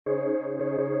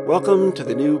Welcome to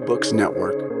the New Books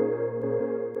Network.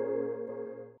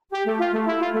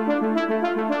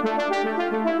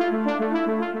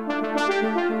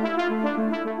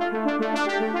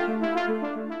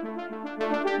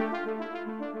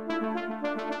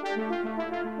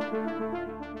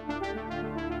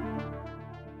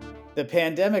 The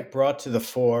pandemic brought to the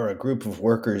fore a group of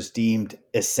workers deemed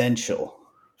essential.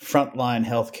 Frontline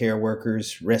healthcare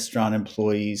workers, restaurant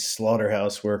employees,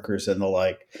 slaughterhouse workers, and the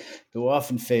like, who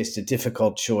often faced a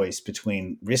difficult choice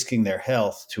between risking their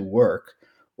health to work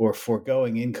or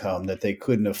foregoing income that they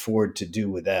couldn't afford to do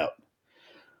without.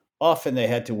 Often they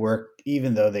had to work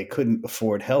even though they couldn't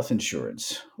afford health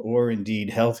insurance or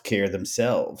indeed health care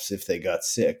themselves if they got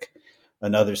sick,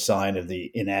 another sign of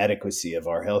the inadequacy of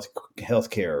our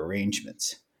healthcare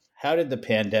arrangements. How did the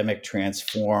pandemic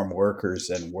transform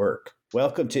workers and work?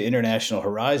 Welcome to International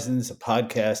Horizons, a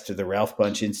podcast of the Ralph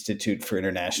Bunche Institute for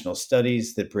International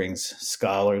Studies that brings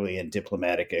scholarly and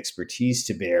diplomatic expertise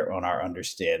to bear on our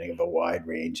understanding of a wide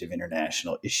range of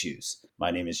international issues. My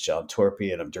name is John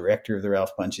Torpey, and I'm director of the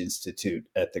Ralph Bunche Institute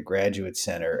at the Graduate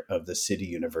Center of the City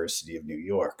University of New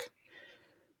York.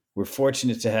 We're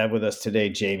fortunate to have with us today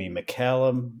Jamie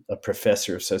McCallum, a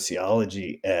professor of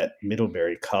sociology at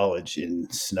Middlebury College in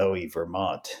snowy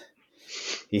Vermont.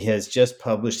 He has just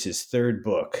published his third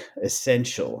book,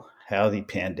 Essential: How the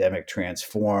Pandemic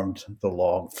Transformed the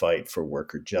Long Fight for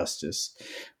Worker Justice,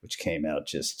 which came out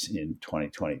just in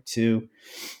 2022.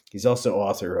 He's also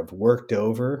author of Worked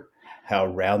Over: How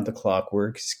Round-the-Clock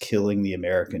Work is Killing the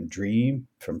American Dream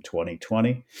from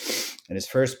 2020. And his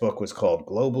first book was called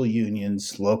Global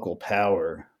Unions, Local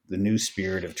Power: The New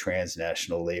Spirit of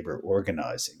Transnational Labor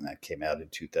Organizing. That came out in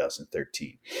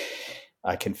 2013.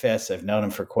 I confess I've known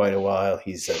him for quite a while.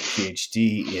 He's a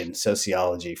PhD in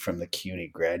sociology from the CUNY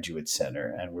Graduate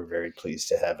Center, and we're very pleased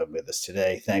to have him with us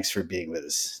today. Thanks for being with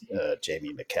us,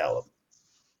 Jamie McCallum.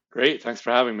 Great. Thanks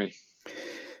for having me.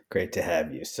 Great to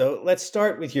have you. So let's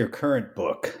start with your current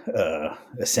book,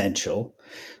 Essential,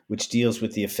 which deals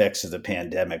with the effects of the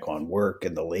pandemic on work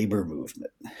and the labor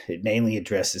movement. It mainly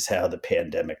addresses how the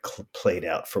pandemic played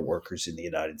out for workers in the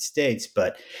United States,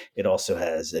 but it also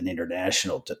has an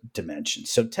international dimension.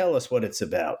 So tell us what it's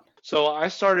about. So I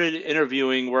started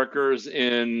interviewing workers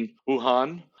in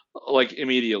Wuhan,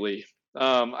 immediately.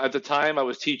 At the time, I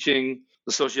was teaching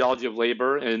the sociology of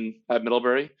labor at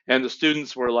Middlebury, and the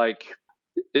students were like,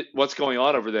 what's going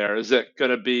on over there? Is it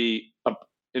going to be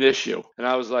an issue? And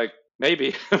I was like,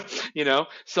 maybe,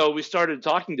 So we started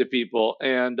talking to people,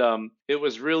 and it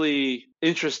was really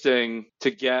interesting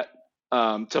to get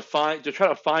to try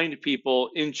to find people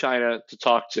in China to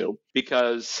talk to,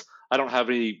 because I don't have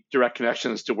any direct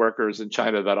connections to workers in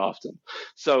China that often.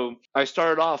 So I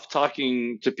started off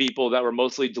talking to people that were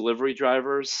mostly delivery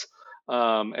drivers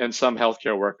and some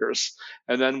healthcare workers.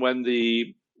 And then when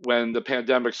the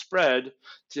pandemic spread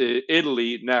to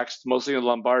Italy next, mostly in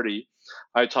Lombardy,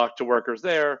 I talked to workers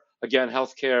there, again,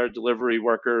 healthcare, delivery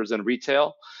workers, and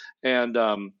retail. And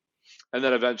then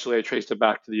eventually I traced it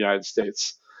back to the United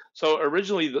States. So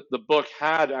originally the book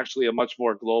had actually a much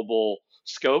more global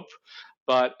scope,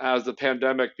 but as the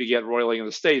pandemic began roiling in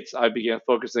the States, I began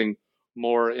focusing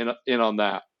more in on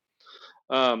that.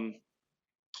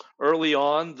 Early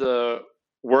on, the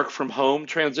work from home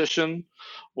transition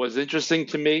was interesting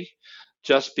to me,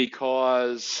 just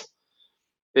because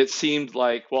it seemed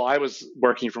like, well, I was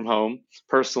working from home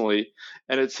personally,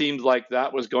 and it seemed like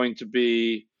that was going to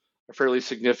be a fairly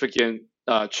significant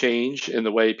change in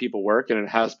the way people work, and it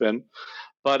has been.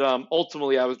 But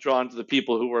ultimately, I was drawn to the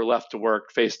people who were left to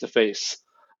work face to face.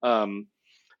 In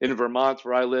Vermont,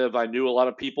 where I live, I knew a lot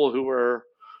of people who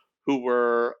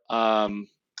were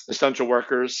essential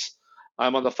workers.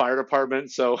 I'm on the fire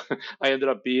department, so I ended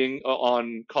up being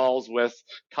on calls with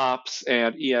cops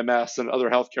and EMS and other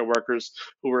healthcare workers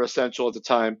who were essential at the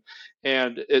time,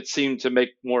 and it seemed to make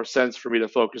more sense for me to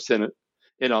focus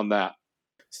in on that.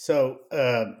 So,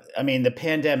 the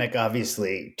pandemic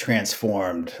obviously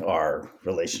transformed our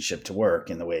relationship to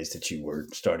work in the ways that you were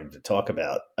starting to talk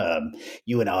about.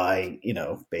 You and I,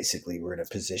 basically were in a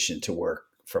position to work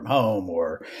from home,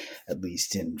 or at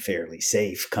least in fairly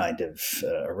safe kind of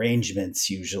arrangements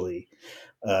usually.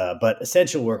 But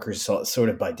essential workers, sort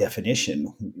of by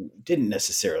definition, didn't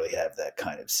necessarily have that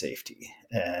kind of safety.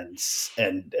 And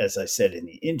as I said in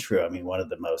the intro, one of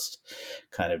the most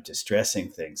kind of distressing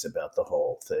things about the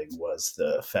whole thing was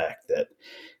the fact that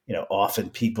often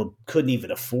people couldn't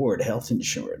even afford health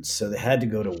insurance, so they had to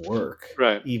go to work,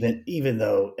 Right. even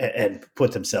though, and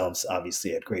put themselves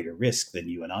obviously at greater risk than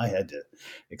you and I had to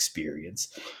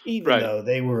experience, even Right. though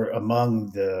they were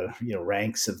among the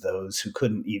ranks of those who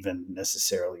couldn't even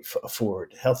necessarily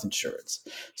afford health insurance.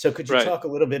 So, could you Right. talk a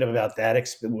little bit about that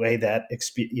way that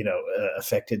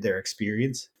affected their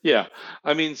experience? Yeah.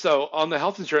 I mean, so on the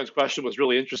health insurance question was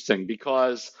really interesting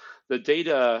because the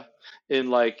data in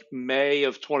like May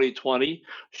of 2020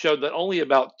 showed that only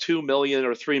about 2 million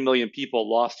or 3 million people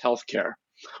lost health care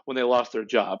when they lost their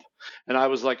job. And I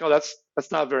was like, oh, that's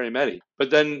not very many. But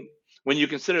then when you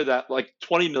consider that like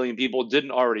 20 million people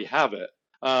didn't already have it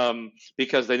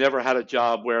because they never had a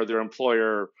job where their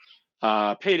employer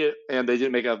paid it and they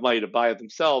didn't make enough money to buy it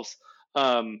themselves,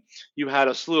 you had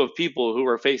a slew of people who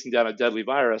were facing down a deadly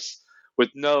virus with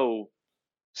no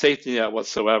safety net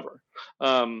whatsoever.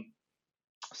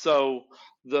 So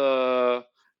the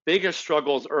biggest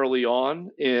struggles early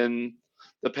on in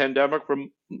the pandemic were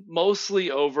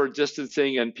mostly over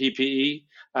distancing and PPE.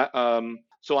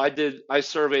 So I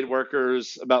surveyed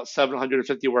workers, about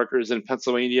 750 workers in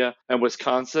Pennsylvania and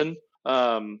Wisconsin,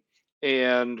 and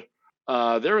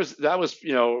that was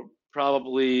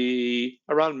probably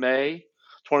around May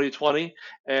 2020,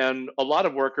 and a lot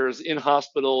of workers in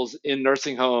hospitals, in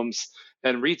nursing homes,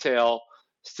 and retail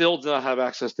still did not have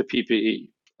access to PPE.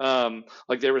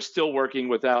 Like they were still working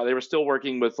with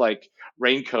like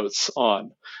raincoats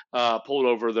on, pulled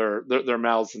over their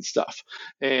mouths and stuff,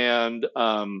 and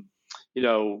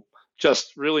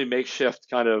just really makeshift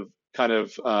kind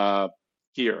of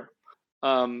gear.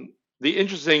 The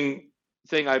interesting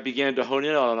thing I began to hone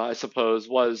in on, I suppose,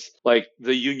 was like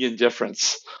the union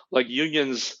difference. Like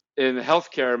unions in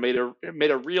healthcare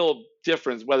made a real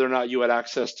difference whether or not you had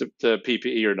access to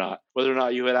PPE or not, whether or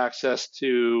not you had access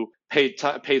to paid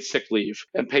sick leave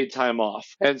and paid time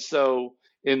off. And so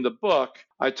in the book,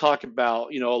 I talk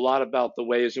about, a lot about the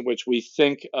ways in which we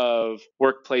think of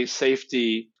workplace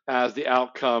safety as the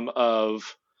outcome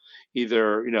of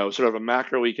either, sort of a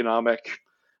macroeconomic,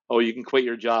 oh, you can quit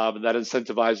your job, and that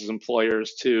incentivizes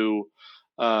employers to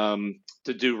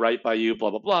do right by you, blah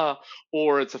blah blah,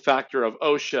 or it's a factor of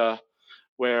OSHA,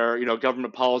 where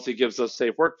government policy gives us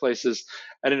safe workplaces.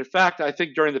 And in fact, I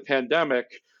think during the pandemic,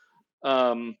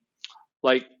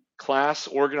 like class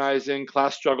organizing,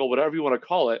 class struggle, whatever you want to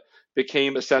call it,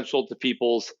 became essential to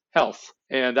people's health,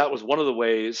 and that was one of the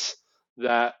ways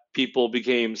that people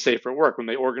became safer at work, when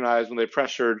they organized, when they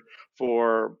pressured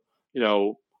for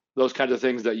those kinds of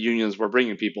things that unions were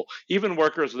bringing people, even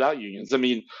workers without unions. I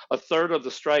mean, a third of the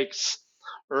strikes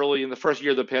early in the first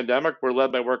year of the pandemic were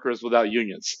led by workers without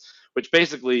unions, which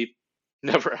basically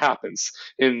never happens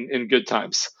in good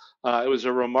times. It was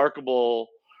a remarkable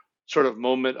sort of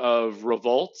moment of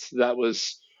revolt that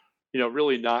was,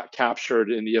 really not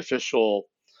captured in the official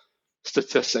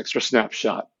statistics or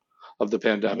snapshot of the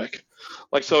pandemic.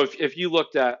 Like, so if you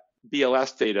looked at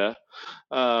BLS data,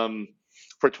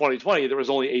 for 2020, there was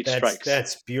only 8 strikes.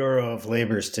 That's Bureau of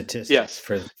Labor Statistics. Yes.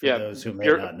 For those who may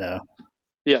not know.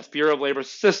 Yes, Bureau of Labor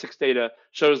Statistics data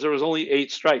shows there was only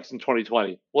 8 strikes in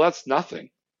 2020. Well, that's nothing.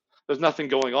 There's nothing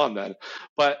going on then.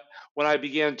 But when I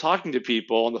began talking to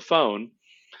people on the phone,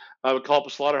 I would call up a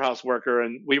slaughterhouse worker,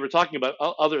 and we were talking about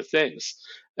other things.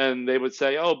 And they would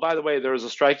say, oh, by the way, there was a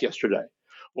strike yesterday,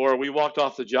 or we walked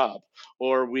off the job,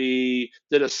 or we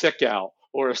did a sick out,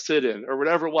 or a sit-in, or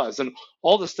whatever it was. And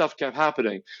all this stuff kept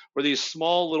happening, where these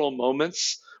small little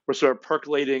moments were sort of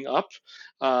percolating up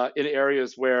in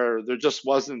areas where there just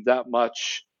wasn't that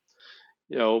much,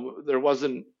 there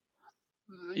wasn't,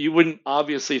 you wouldn't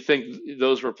obviously think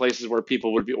those were places where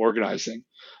people would be organizing.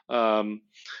 And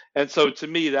so to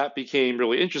me, that became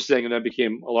really interesting, and that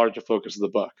became a larger focus of the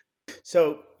book.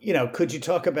 So, could you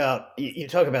talk about,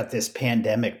 this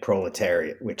pandemic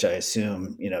proletariat, which I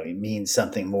assume, it means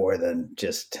something more than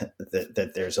just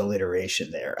that there's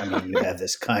alliteration there. I mean, you have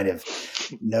this kind of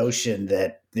notion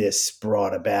that this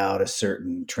brought about a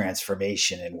certain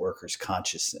transformation in workers'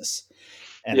 consciousness.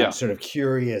 And I'm sort of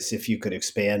curious if you could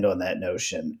expand on that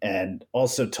notion, and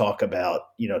also talk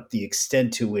about, the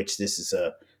extent to which this is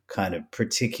a kind of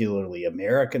particularly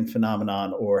American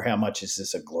phenomenon, or how much is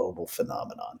this a global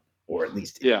phenomenon, or at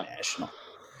least international?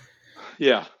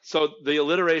 Yeah. So the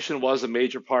alliteration was a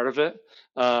major part of it,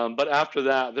 but after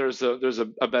that, there's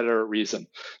a better reason.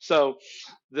 So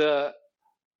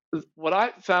what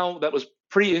I found that was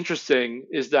pretty interesting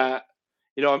is that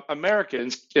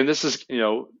Americans, and this is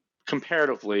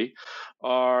comparatively,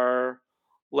 are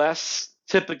less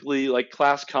typically like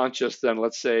class conscious than,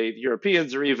 let's say, the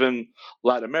Europeans, or even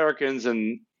Latin Americans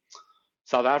and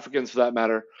South Africans for that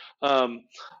matter.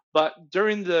 But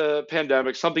during the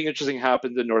pandemic, something interesting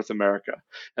happened in North America,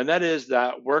 and that is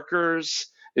that workers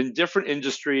in different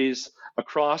industries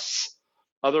across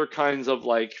other kinds of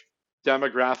like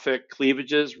demographic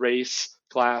cleavages, race,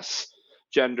 class,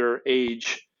 gender,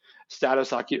 age,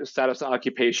 status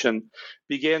occupation,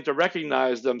 began to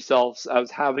recognize themselves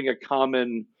as having a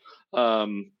common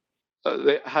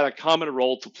they had a common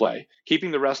role to play,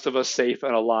 keeping the rest of us safe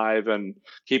and alive and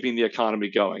keeping the economy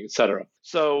going, et cetera.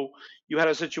 So you had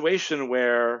a situation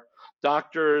where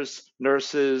doctors,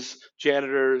 nurses,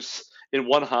 janitors in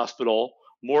one hospital,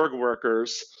 morgue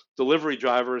workers, delivery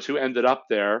drivers who ended up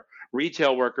there,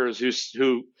 retail workers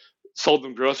who sold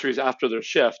them groceries after their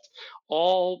shift,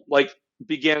 all like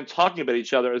began talking about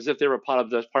each other as if they were part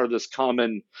of this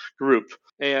common group.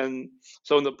 And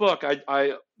so in the book,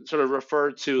 I sort of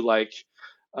refer to like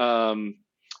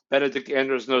Benedict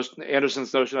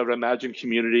Anderson's notion of an imagined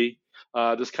community,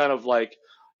 this kind of like,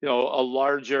 a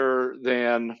larger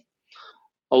than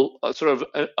a sort of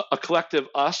a collective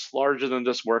us, larger than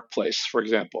this workplace, for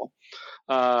example.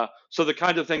 So the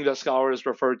kind of thing that scholars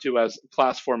refer to as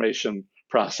class formation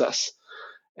process.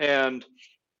 And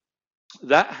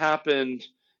that happened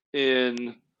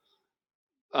in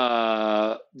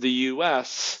the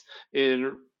US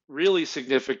in really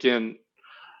significant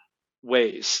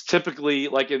ways. Typically,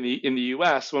 like in the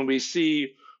US,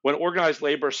 when organized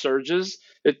labor surges,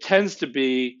 it tends to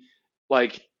be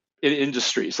like in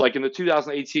industries. Like in the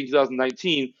 2018,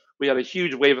 2019, we had a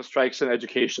huge wave of strikes in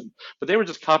education, but they were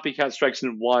just copycat strikes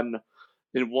in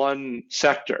one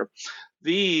sector.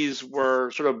 These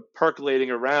were sort of percolating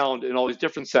around in all these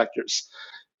different sectors.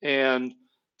 And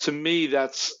to me,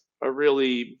 that's a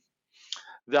really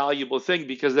valuable thing,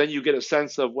 because then you get a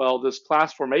sense of, well, this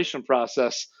class formation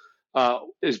process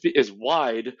is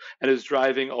wide and is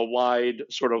driving a wide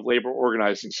sort of labor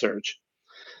organizing surge.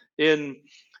 In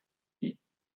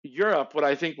Europe, what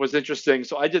I think was interesting,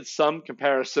 so I did some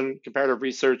comparative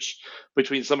research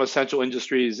between some essential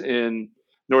industries in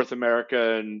North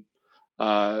America and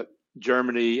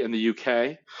Germany and the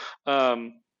UK.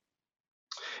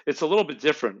 It's a little bit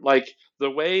different. Like the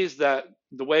ways,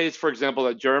 for example,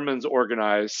 that Germans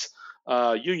organize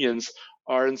unions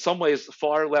are in some ways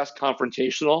far less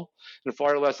confrontational and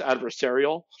far less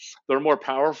adversarial. They're more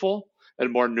powerful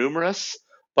and more numerous,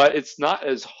 but it's not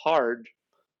as hard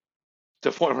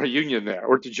to form a union there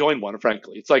or to join one,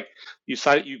 frankly. It's like you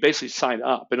basically sign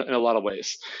up in a lot of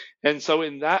ways. And so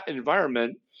in that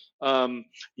environment,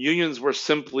 unions were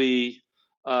simply,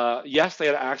 yes, they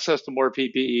had access to more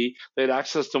PPE, they had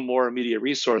access to more immediate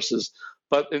resources,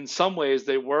 but in some ways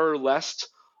they were less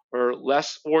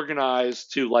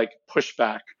organized to like push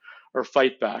back or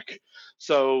fight back.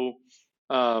 So,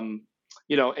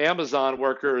 Amazon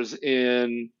workers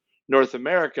in North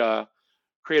America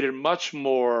created much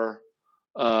more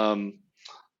of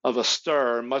a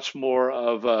stir, much more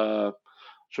of a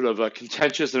sort of a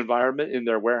contentious environment in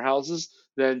their warehouses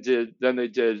than they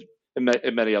did in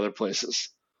many other places.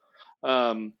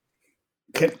 Can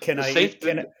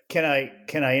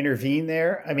I intervene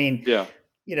there? I mean, yeah.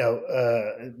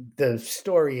 The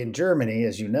story in Germany,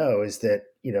 as you know, is that,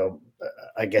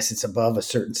 I guess it's above a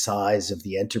certain size of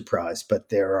the enterprise, but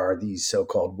there are these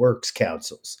so-called works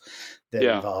councils that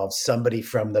involve somebody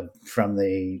from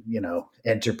the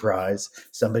enterprise,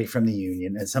 somebody from the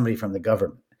union, and somebody from the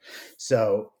government.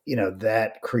 So,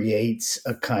 that creates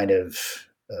a kind of,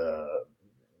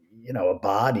 a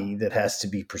body that has to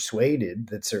be persuaded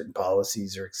that certain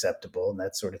policies are acceptable and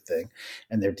that sort of thing.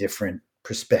 And they're different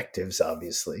perspectives,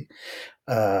 obviously.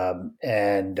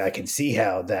 And I can see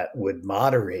how that would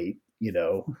moderate,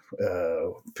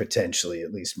 potentially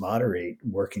at least moderate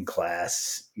working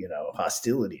class,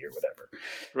 hostility or whatever.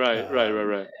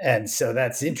 Right. And so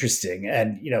that's interesting.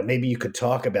 And, maybe you could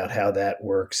talk about how that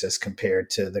works as compared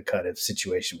to the kind of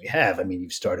situation we have. I mean,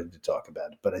 you've started to talk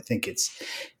about it, but I think it's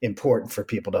important for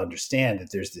people to understand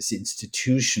that there's this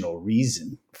institutional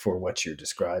reason for what you're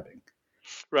describing.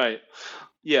 Right.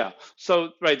 Yeah.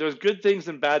 So, there's good things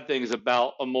and bad things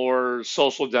about a more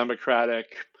social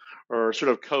democratic or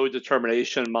sort of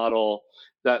co-determination model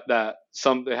that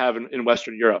some they have in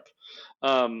Western Europe.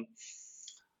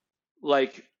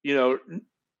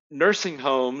 Nursing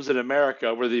homes in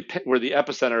America were the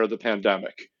epicenter of the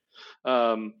pandemic.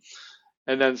 And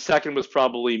then second was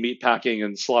probably meatpacking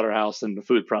and slaughterhouse and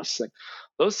food processing.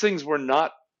 Those things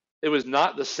it was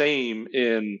not the same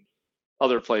in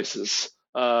other places.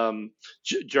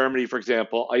 Germany, for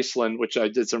example, Iceland, which I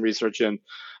did some research in.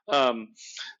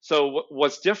 So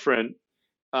what's different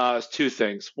is two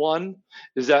things. One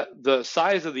is that the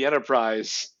size of the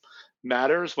enterprise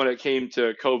matters when it came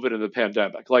to COVID and the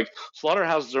pandemic. Like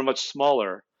slaughterhouses are much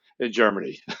smaller in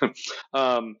Germany.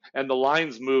 And the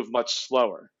lines move much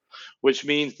slower, which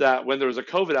means that when there was a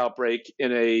COVID outbreak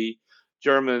in a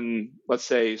German, let's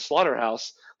say,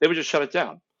 slaughterhouse, they would just shut it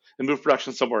down and move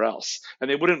production somewhere else. And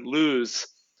they wouldn't lose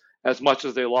as much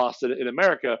as they lost in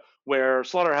America, where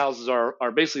slaughterhouses are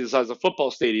basically the size of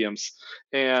football stadiums.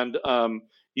 And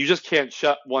you just can't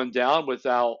shut one down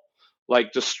without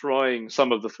like destroying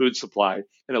some of the food supply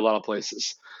in a lot of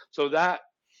places. So that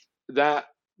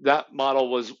model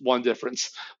was one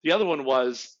difference. The other one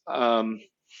was,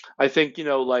 I think,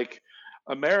 like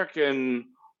American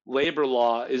labor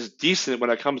law is decent when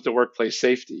it comes to workplace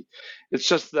safety. It's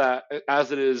just that,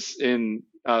 as it is in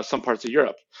some parts of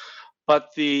Europe, but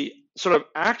the sort of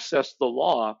access to the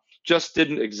law just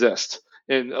didn't exist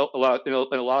in a lot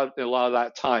of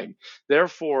that time.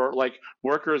 Therefore, like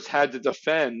workers had to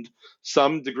defend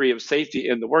some degree of safety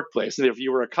in the workplace, and if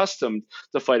you were accustomed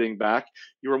to fighting back,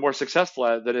 you were more successful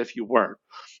at it than if you weren't.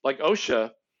 Like OSHA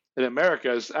in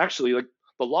America is actually like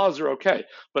the laws are okay,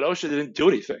 but OSHA didn't do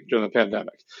anything during the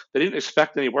pandemic. They didn't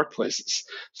inspect any workplaces,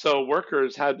 so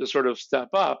workers had to sort of step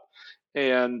up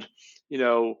and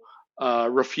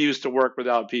refuse to work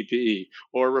without PPE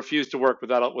or refuse to work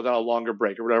without a longer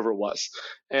break or whatever it was.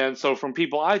 And so from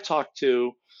people I talked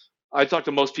to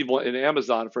most people in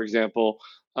Amazon, for example,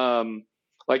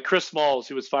 like Chris Smalls,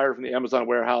 who was fired from the Amazon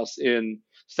warehouse in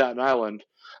Staten Island,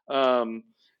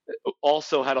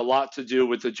 also had a lot to do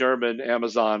with the German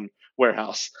Amazon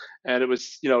warehouse. And it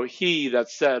was, he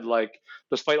that said, like,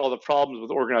 despite all the problems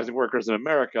with organizing workers in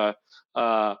America,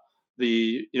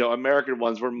 the American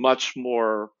ones were much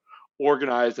more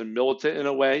organized and militant in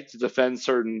a way to defend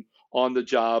certain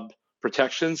on-the-job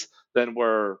protections than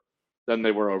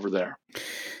they were over there.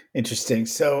 Interesting.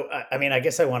 So, I mean, I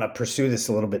guess I want to pursue this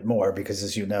a little bit more because,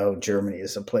 as you know, Germany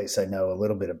is a place I know a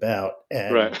little bit about.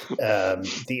 And right.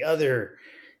 The other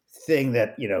thing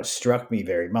that, struck me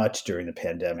very much during the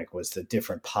pandemic was the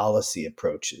different policy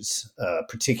approaches,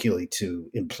 particularly to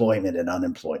employment and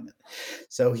unemployment.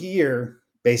 So here,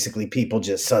 basically, people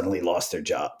just suddenly lost their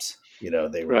jobs.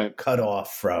 They were right. cut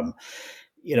off from,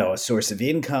 a source of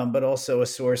income, but also a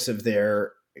source of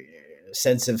their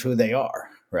sense of who they are.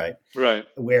 Right. Right.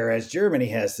 Whereas Germany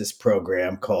has this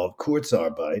program called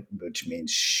Kurzarbeit, which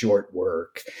means short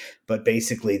work. But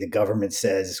basically the government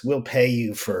says, we'll pay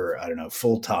you for,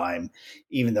 full time,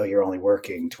 even though you're only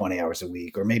working 20 hours a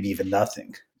week or maybe even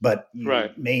nothing. But you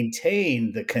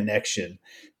maintain the connection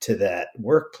to that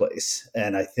workplace.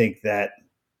 And I think that,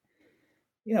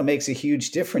 makes a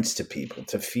huge difference to people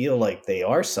to feel like they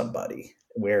are somebody.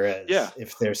 Whereas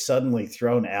if they're suddenly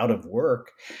thrown out of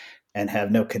work and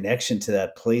have no connection to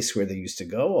that place where they used to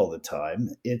go all the time,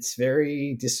 it's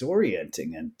very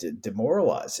disorienting and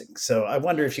demoralizing. So I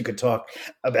wonder if you could talk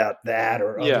about that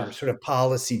or other sort of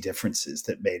policy differences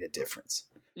that made a difference.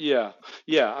 Yeah.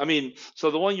 I mean, so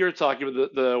the one you're talking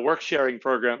about, the work sharing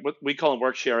program, what we call them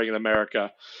work sharing in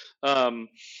America,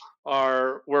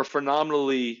 were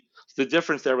phenomenally, the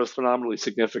difference there was phenomenally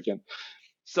significant.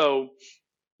 So,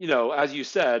 as you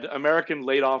said, American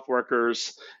laid off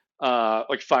workers,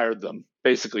 fired them,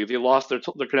 basically. They lost their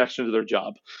connection to their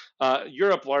job.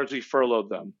 Europe largely furloughed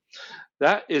them.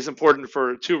 That is important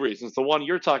for two reasons. The one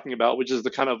you're talking about, which is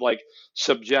the kind of like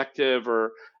subjective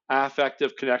or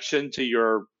affective connection to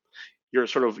your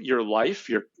sort of your life,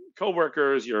 your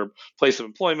coworkers, your place of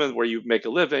employment, where you make a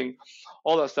living,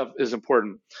 all that stuff is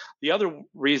important. The other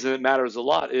reason it matters a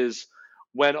lot is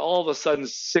when all of a sudden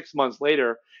 6 months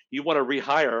later, you want to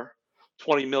rehire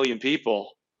 20 million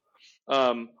people.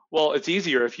 Well, it's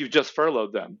easier if you've just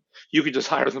furloughed them. You could just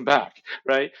hire them back,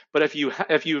 right? But if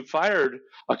you fired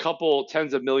a couple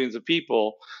tens of millions of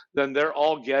people, then they're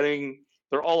all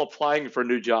applying for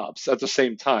new jobs at the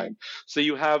same time. So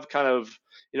you have kind of,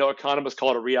 economists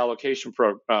call it a reallocation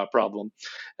problem.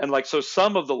 And so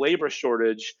some of the labor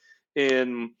shortage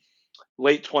in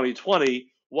late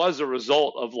 2020 was a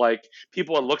result of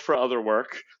people had looked for other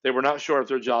work. They were not sure if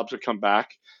their jobs would come back.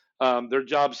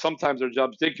 Sometimes their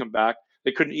jobs did come back.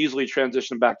 They couldn't easily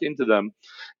transition back into them.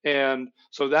 And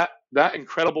so that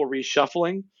incredible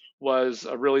reshuffling was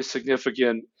a really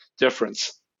significant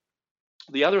difference.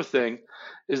 The other thing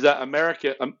is that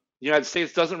the United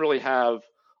States doesn't really have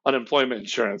unemployment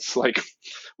insurance.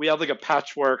 We have a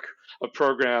patchwork of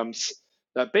programs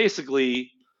that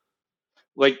basically,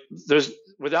 there's,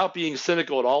 without being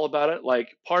cynical at all about it,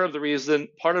 part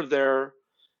of their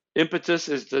impetus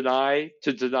is deny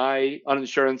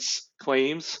uninsurance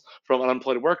claims from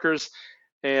unemployed workers,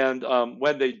 and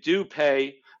when they do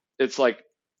pay, it's like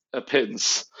a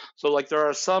pittance. So there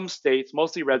are some states,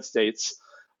 mostly red states,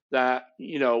 that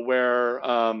where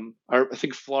I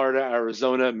think Florida,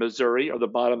 Arizona, Missouri are the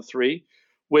bottom three,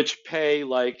 which pay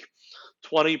like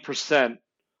 20%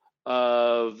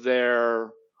 of their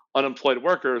unemployed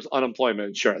workers unemployment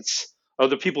insurance. Of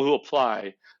the people who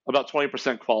apply, about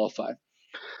 20% qualify.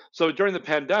 So during the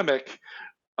pandemic,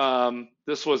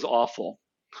 this was awful.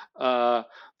 The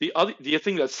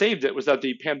thing that saved it was that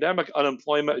the pandemic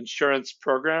unemployment insurance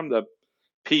program, the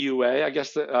PUA, I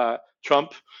guess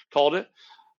Trump called it,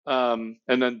 and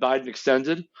then Biden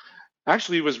extended,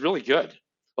 actually was really good.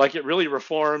 Like it really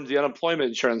reformed the unemployment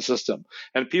insurance system,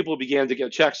 and people began to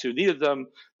get checks who needed them.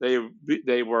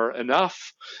 They were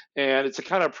enough, and it's a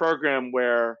kind of program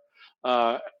where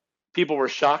people were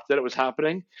shocked that it was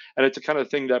happening, and it's a kind of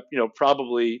thing that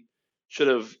probably should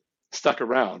have stuck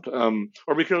around,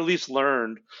 or we could at least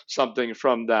learn something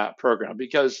from that program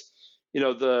because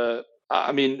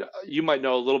I mean, you might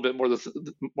know a little bit more this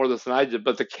than I did,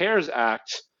 but the CARES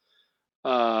Act,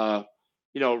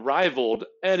 rivaled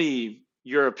any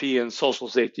European social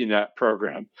safety net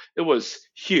program. It was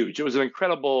huge. It was an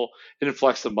incredible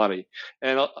influx of money,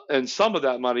 and some of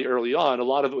that money early on, a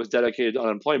lot of it was dedicated to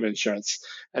unemployment insurance,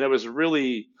 and it was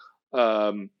really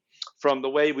from the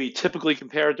way we typically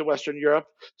compare it to Western Europe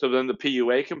to then the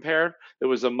PUA compared, it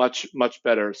was a much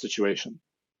better situation.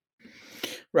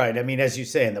 Right. I mean, as you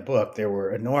say in the book, there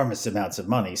were enormous amounts of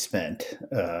money spent,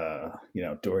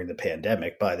 during the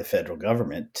pandemic by the federal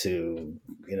government to,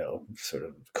 sort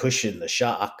of cushion the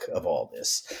shock of all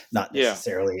this. Not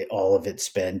necessarily all of it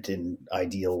spent in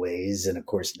ideal ways. And of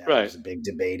course, now there's a big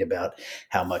debate about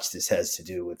how much this has to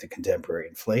do with the contemporary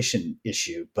inflation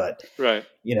issue. But,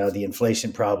 the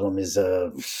inflation problem is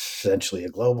essentially a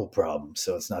global problem.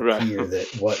 So it's not clear that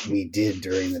what we did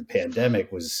during the pandemic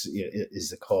is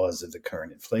the cause of the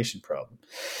current inflation problem.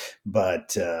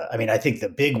 But I mean, I think the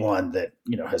big one that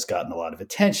has gotten a lot of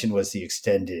attention was the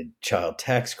extended child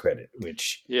tax credit,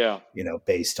 which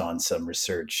based on some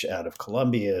research out of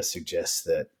Columbia, suggests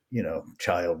that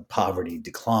child poverty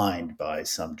declined by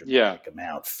some dramatic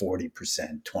amount,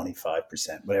 40%,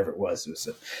 25%, whatever it was.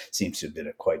 Seems to have been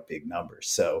a quite big number.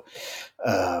 So.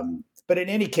 But in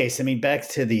any case, I mean, back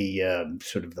to the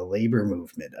sort of the labor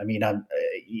movement. I mean,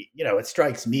 it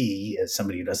strikes me as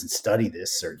somebody who doesn't study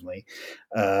this, certainly,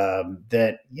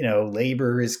 that,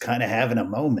 labor is kind of having a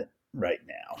moment right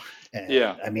now.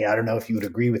 And, I mean, I don't know if you would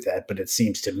agree with that, but it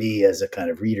seems to me as a kind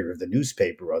of reader of the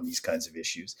newspaper on these kinds of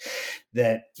issues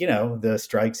that, the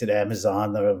strikes at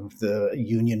Amazon, the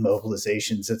union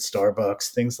mobilizations at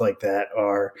Starbucks, things like that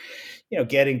are,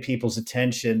 getting people's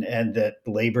attention, and that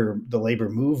the labor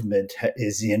movement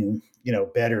is in,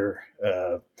 better,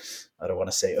 I don't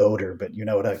want to say odor, but you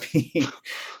know what I mean?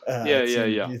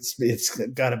 It's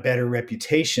got a better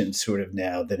reputation sort of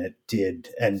now than it did.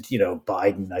 And,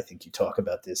 Biden, I think you talk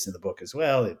about this in the book as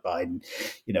well, that Biden,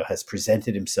 has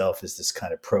presented himself as this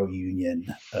kind of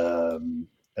pro-union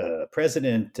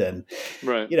president. And,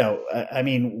 I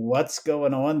mean, what's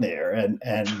going on there?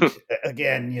 And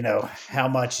again, how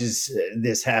much is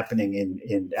this happening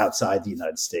in outside the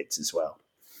United States as well?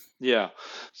 Yeah.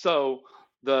 So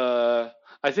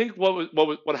I think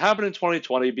what happened in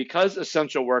 2020, because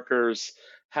essential workers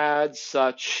had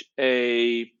such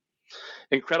a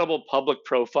incredible public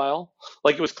profile,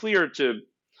 like it was clear to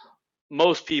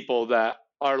most people that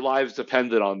our lives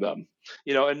depended on them,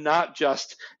 and not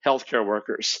just healthcare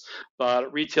workers,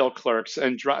 but retail clerks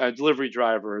and delivery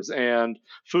drivers and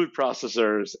food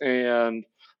processors and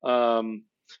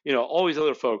all these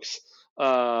other folks,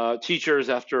 teachers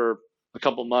after a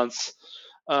couple months.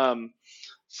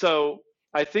 So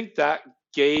I think that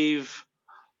gave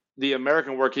the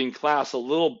American working class a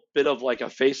little bit of like a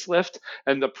facelift,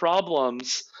 and the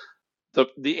problems,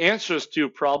 the answers to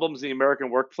problems in the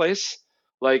American workplace,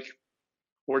 like,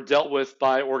 were dealt with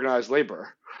by organized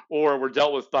labor, or were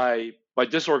dealt with by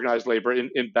disorganized labor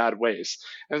in bad ways.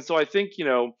 And so I think,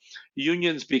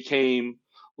 unions became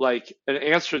like an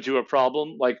answer to a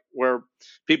problem, like where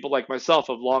people like myself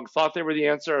have long thought they were the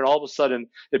answer, and all of a sudden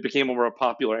it became a more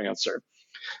popular answer.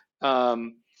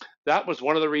 That was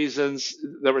one of the reasons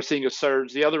that we're seeing a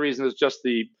surge. The other reason is just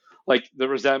the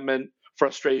resentment,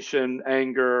 frustration,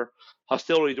 anger,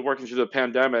 hostility to working through the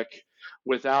pandemic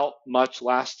without much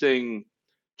lasting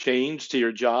change to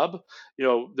your job.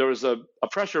 There was a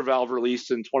pressure valve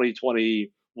released in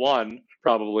 2021,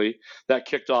 probably, that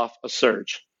kicked off a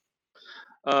surge.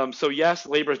 So yes,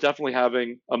 labor is definitely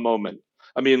having a moment.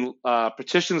 I mean,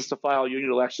 petitions to file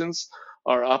union elections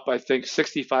are up, I think,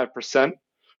 65%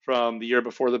 from the year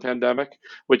before the pandemic,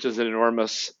 which is an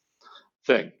enormous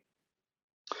thing.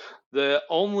 The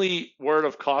only word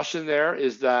of caution there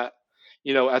is that,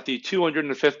 at the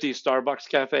 250 Starbucks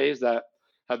cafes that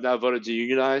have now voted to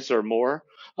unionize or more,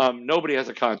 nobody has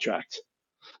a contract.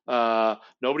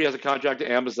 Nobody has a contract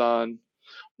to Amazon.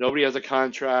 Nobody has a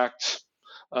contract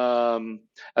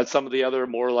at some of the other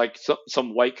more like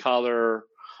some white collar.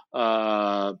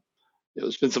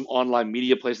 There's been some online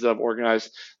media places that have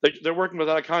organized. They're working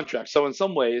without a contract. So in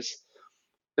some ways,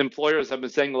 employers have been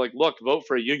saying like, look, vote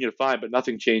for a union, fine, but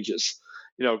nothing changes.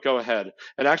 Go ahead.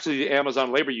 And actually, the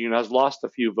Amazon labor union has lost a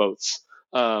few votes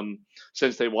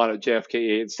since they wanted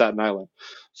JFK in Staten Island.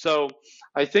 So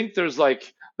I think there's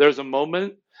a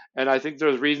moment, and I think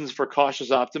there's reasons for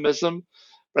cautious optimism.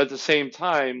 But at the same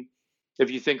time, if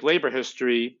you think labor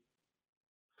history,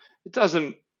 it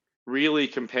doesn't really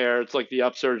compare. It's like the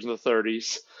upsurge in the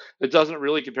 30s. It doesn't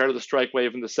really compare to the strike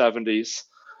wave in the 70s.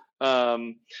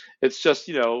 It's just,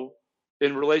 in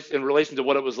relation to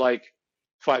what it was like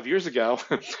 5 years ago,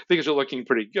 things are looking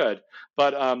pretty good.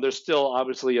 But there's still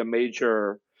obviously a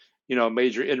major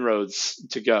inroads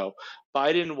to go.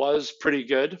 Biden was pretty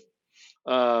good.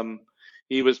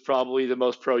 He was probably the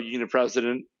most pro-union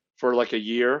president for like a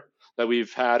year that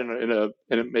we've had in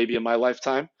maybe in my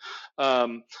lifetime.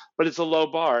 But it's a low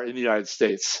bar in the United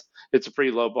States. It's a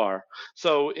pretty low bar.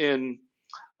 So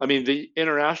the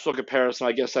international comparison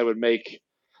I guess I would make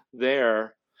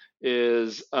there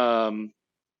is, there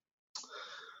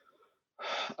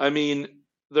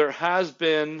has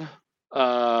been,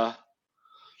 I'm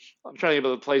trying to think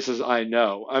about the places I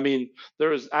know. There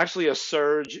was actually a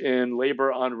surge in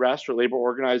labor unrest or labor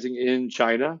organizing in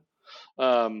China.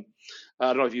 I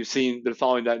don't know if you've been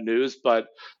following that news, but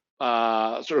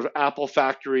sort of Apple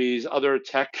factories, other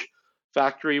tech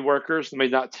factory workers,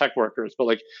 maybe not tech workers, but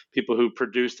like people who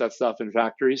produce that stuff in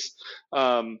factories,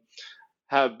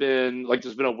 have been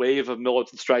there's been a wave of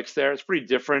militant strikes there. It's pretty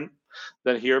different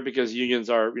than here because unions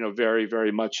are very,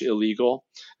 very much illegal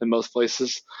in most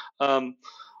places.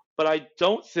 But I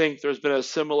don't think there's been a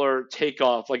similar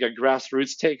takeoff, like a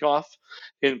grassroots takeoff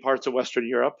in parts of Western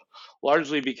Europe,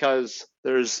 largely because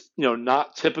there's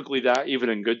not typically that even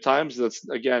in good times. That's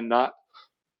again not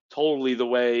totally the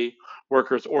way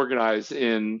workers organize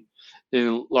in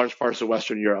large parts of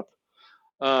Western Europe.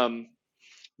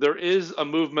 There is a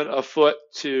movement afoot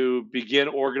to begin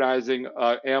organizing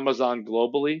Amazon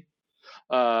globally,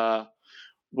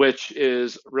 which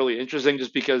is really interesting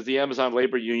just because the Amazon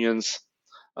labor unions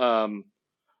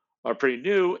are pretty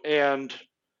new and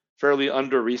fairly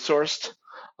under-resourced.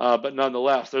 But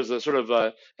nonetheless, there's a sort of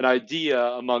an idea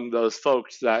among those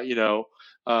folks that,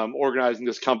 organizing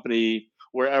this company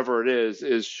wherever it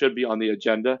is should be on the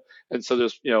agenda. And so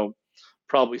there's,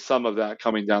 probably some of that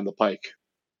coming down the pike.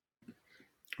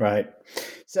 Right.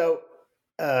 So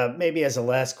maybe as a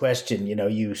last question,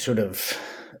 you sort of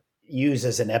use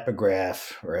as an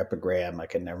epigraph or epigram, I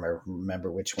can never remember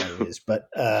which one it is, but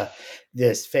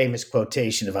this famous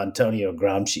quotation of Antonio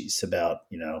Gramsci's about,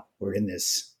 we're in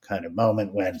this kind of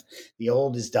moment when the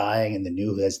old is dying and the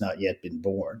new has not yet been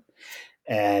born.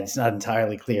 And it's not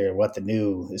entirely clear what the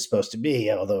new is supposed to be,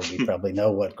 although we probably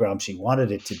know what Gramsci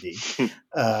wanted it to be.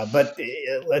 But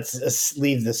let's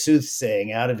leave the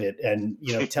soothsaying out of it and,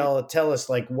 tell us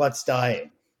what's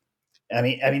dying.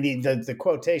 The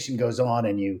quotation goes on,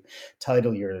 and you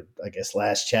title your, I guess,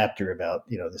 last chapter about,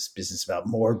 this business about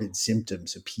morbid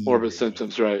symptoms appear. Morbid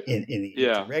symptoms, right? In the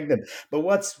interregnum. But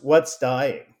what's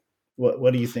dying?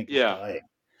 What do you think is dying?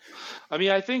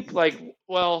 I think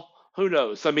who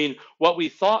knows? What we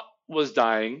thought was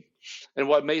dying and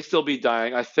what may still be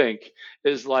dying, I think,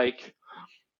 is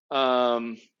a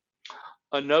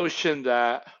notion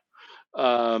that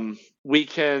we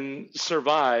can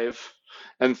survive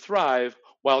and thrive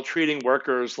while treating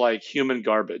workers like human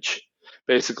garbage,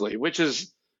 basically, which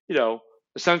is,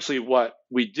 essentially what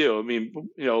we do.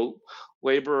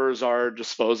 Laborers are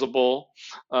disposable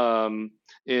in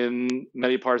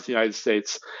many parts of the United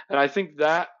States. And I think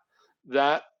that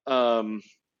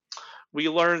we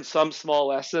learned some small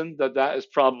lesson that is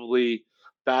probably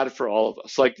bad for all of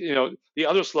us. The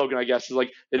other slogan, I guess, is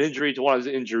an injury to one is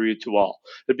an injury to all.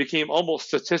 It became almost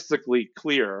statistically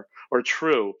clear or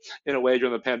true in a way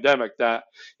during the pandemic that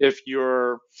if you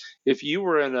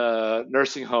were in a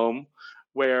nursing home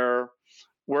where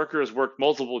workers worked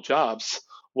multiple jobs,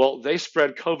 well, they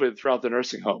spread COVID throughout the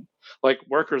nursing home, like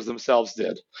workers themselves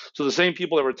did. So the same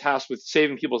people that were tasked with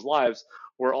saving people's lives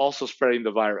were also spreading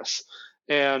the virus.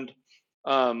 And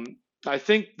I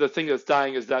think the thing that's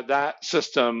dying is that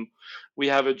system, we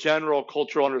have a general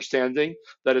cultural understanding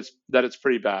that it's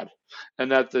pretty bad,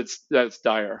 and that it's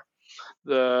dire.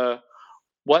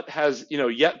 What has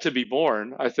yet to be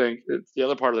born, I think, the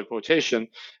other part of the quotation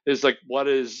is what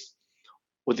is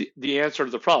the answer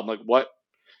to the problem? What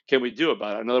can we do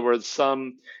about it? In other words,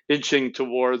 some inching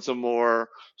towards a more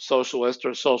socialist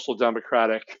or social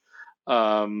democratic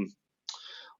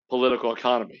political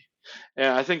economy. And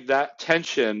I think that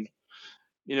tension,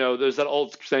 there's that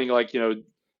old saying like, during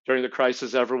the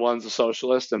crisis, everyone's a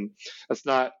socialist, and that's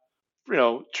not,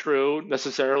 true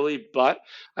necessarily. But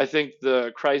I think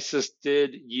the crisis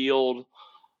did yield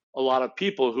a lot of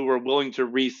people who were willing to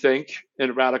rethink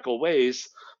in radical ways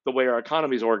the way our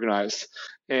economy is organized.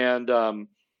 And,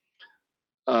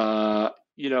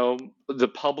 the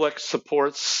public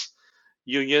supports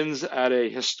unions at a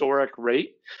historic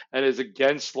rate and is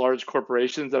against large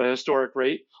corporations at a historic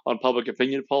rate on public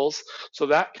opinion polls. So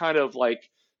that kind of like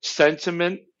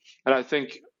sentiment, and I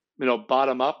think,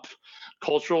 bottom up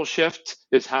cultural shift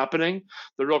is happening.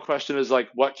 The real question is like,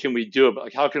 what can we do about,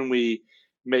 like, how can we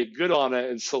make good on it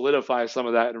and solidify some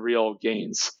of that in real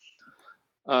gains?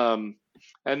 And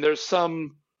there's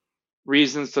some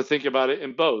reasons to think about it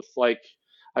in both. Like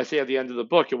I say at the end of the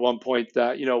book at one point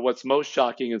that, what's most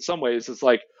shocking in some ways is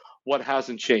like what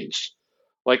hasn't changed.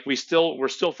 Like we're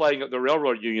still fighting the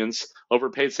railroad unions over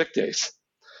paid sick days.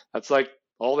 That's like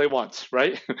all they want,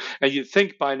 right? And you'd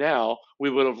think by now we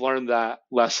would have learned that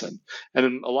lesson.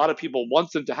 And a lot of people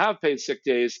want them to have paid sick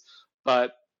days,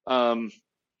 but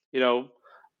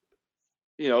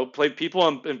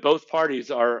people in both parties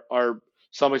are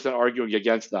some extent arguing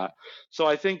against that. So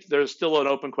I think there's still an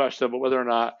open question about whether or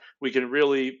not we can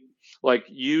really like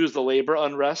use the labor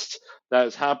unrest that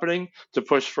is happening to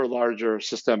push for larger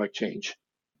systemic change.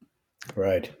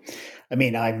 Right. I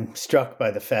mean, I'm struck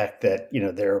by the fact that,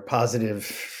 there are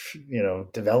positive,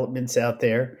 developments out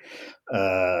there,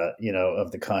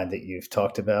 of the kind that you've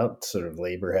talked about, sort of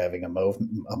labor having a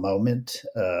moment.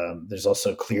 There's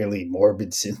also clearly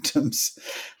morbid symptoms.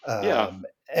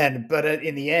 But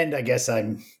in the end, I guess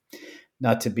I'm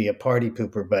not to be a party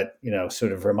pooper, but,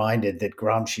 sort of reminded that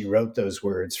Gramsci wrote those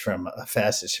words from a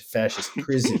fascist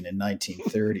prison in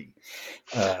 1930.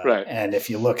 Right. And if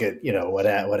you look at,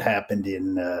 what happened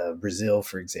in Brazil,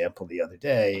 for example, the other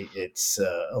day, it's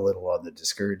a little on the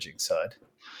discouraging side.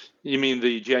 You mean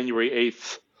the January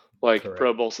 8th,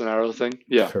 pro-Bolsonaro thing?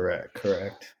 Yeah. Correct.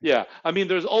 Yeah. I mean,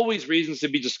 there's always reasons to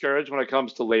be discouraged when it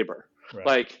comes to labor. Right.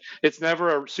 Like, it's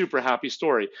never a super happy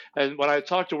story. And when I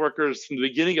talked to workers from the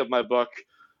beginning of my book,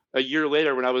 a year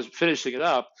later when I was finishing it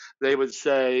up, they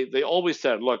always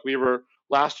said, look, we were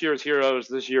last year's heroes,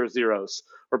 this year's zeros,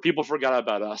 or people forgot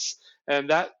about us. And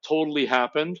that totally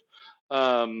happened.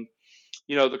 The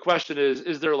question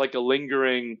is there like a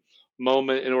lingering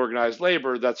moment in organized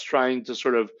labor that's trying to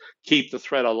sort of keep the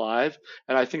thread alive?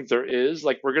 And I think there is.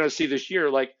 Like, we're going to see this year,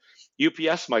 like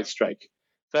UPS might strike.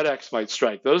 FedEx might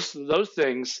strike. Those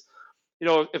things,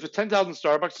 if a 10,000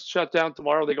 Starbucks shut down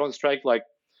tomorrow, they go on strike, like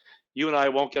you and I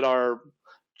won't get our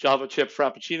Java chip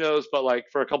frappuccinos, but like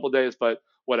for a couple of days, but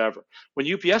whatever. When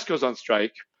UPS goes on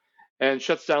strike and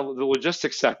shuts down the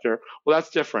logistics sector, well,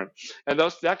 that's different. And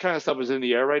that kind of stuff is in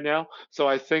the air right now. So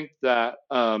I think that,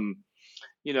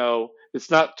 it's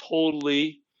not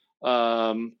totally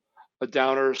a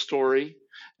downer story.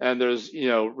 And there's,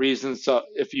 reasons to,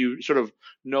 if you sort of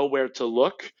know where to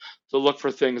look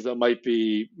for things that might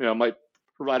be, might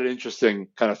provide an interesting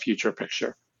kind of future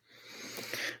picture.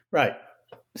 Right.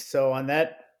 So on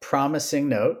that promising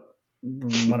note,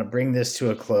 I want to bring this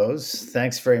to a close.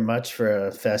 Thanks very much for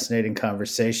a fascinating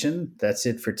conversation. That's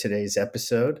it for today's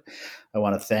episode. I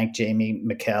want to thank Jamie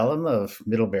McCallum of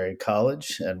Middlebury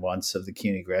College and once of the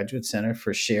CUNY Graduate Center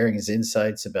for sharing his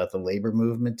insights about the labor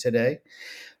movement today.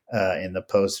 In the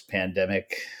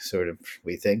post-pandemic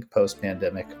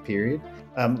post-pandemic period.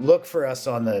 Look for us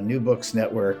on the New Books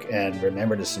Network and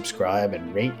remember to subscribe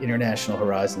and rate International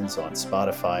Horizons on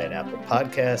Spotify and Apple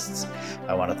Podcasts.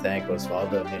 I want to thank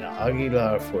Osvaldo Mina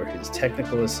Aguilar for his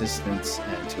technical assistance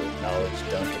and to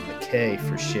acknowledge Duncan McKay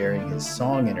for sharing his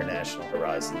song International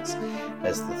Horizons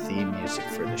as the theme music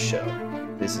for the show.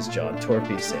 This is John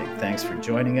Torpy saying thanks for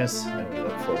joining us, and we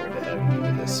look forward to having you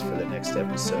with us for the next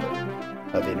episode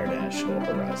of International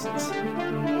Horizons.